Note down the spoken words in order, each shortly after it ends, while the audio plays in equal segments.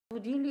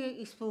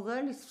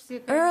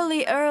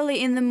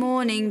Early in the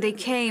morning they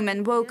came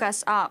and woke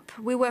us up.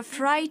 We were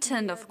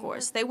frightened, of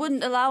course. They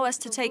wouldn't allow us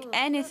to take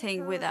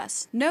anything with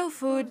us. No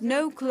food,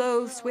 no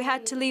clothes. We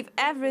had to leave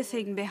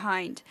everything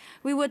behind.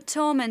 We were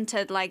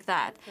tormented like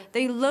that.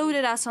 They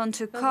loaded us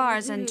onto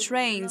cars and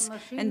trains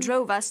and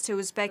drove us to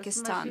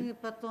Uzbekistan.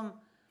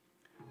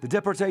 The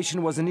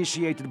deportation was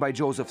initiated by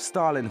Joseph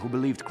Stalin, who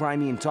believed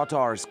Crimean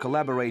Tatars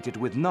collaborated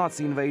with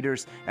Nazi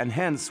invaders and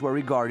hence were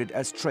regarded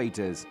as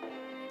traitors.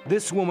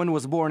 This woman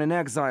was born in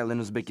exile in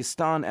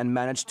Uzbekistan and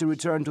managed to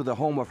return to the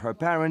home of her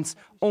parents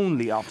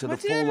only after the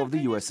fall of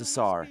the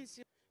USSR.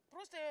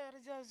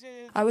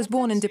 I was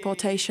born in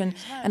deportation,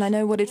 and I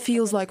know what it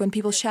feels like when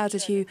people shout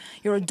at you,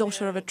 "You're a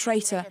daughter of a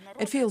traitor."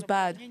 It feels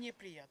bad.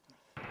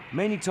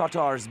 Many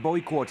Tatars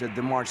boycotted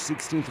the March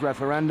 16th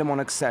referendum on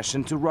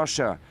accession to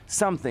Russia,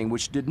 something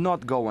which did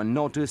not go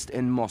unnoticed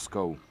in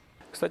Moscow.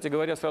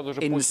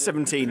 In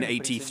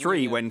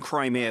 1783, when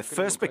Crimea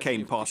first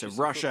became part of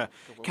Russia,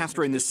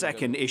 Catherine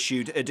II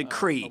issued a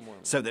decree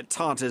so that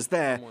Tatars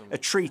there are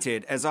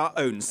treated as our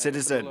own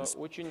citizens.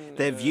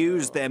 Their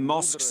views, their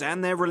mosques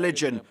and their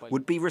religion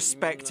would be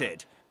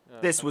respected.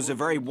 This was a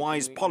very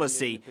wise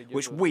policy,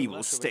 which we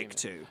will stick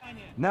to.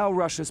 Now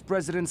Russia's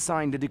president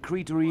signed a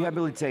decree to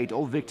rehabilitate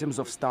all victims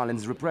of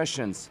Stalin's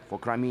repressions. For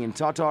Crimean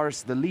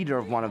Tatars, the leader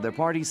of one of their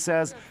parties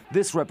says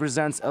this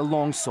represents a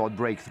long-sought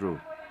breakthrough.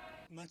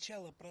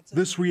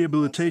 This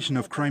rehabilitation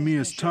of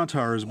Crimea's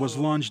Tatars was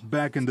launched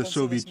back in the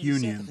Soviet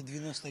Union,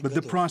 but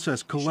the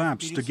process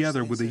collapsed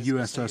together with the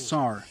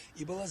USSR.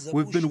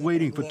 We've been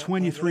waiting for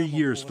 23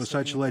 years for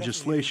such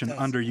legislation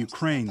under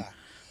Ukraine,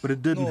 but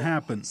it didn't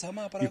happen.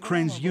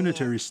 Ukraine's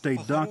unitary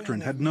state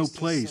doctrine had no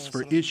place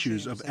for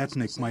issues of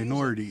ethnic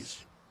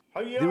minorities.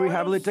 The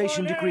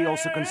rehabilitation decree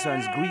also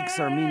concerns Greeks,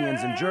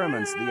 Armenians and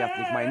Germans, the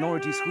ethnic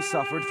minorities who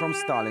suffered from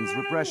Stalin's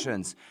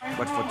repressions.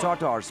 But for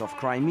Tatars of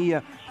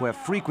Crimea, who have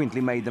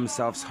frequently made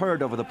themselves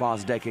heard over the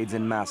past decades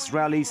in mass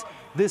rallies,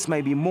 this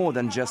may be more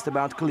than just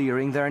about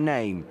clearing their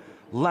name.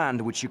 Land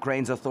which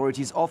Ukraine's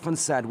authorities often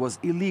said was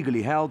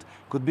illegally held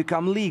could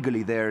become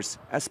legally theirs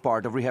as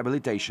part of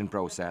rehabilitation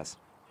process.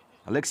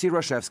 Alexei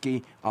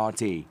Rashevsky,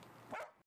 RT.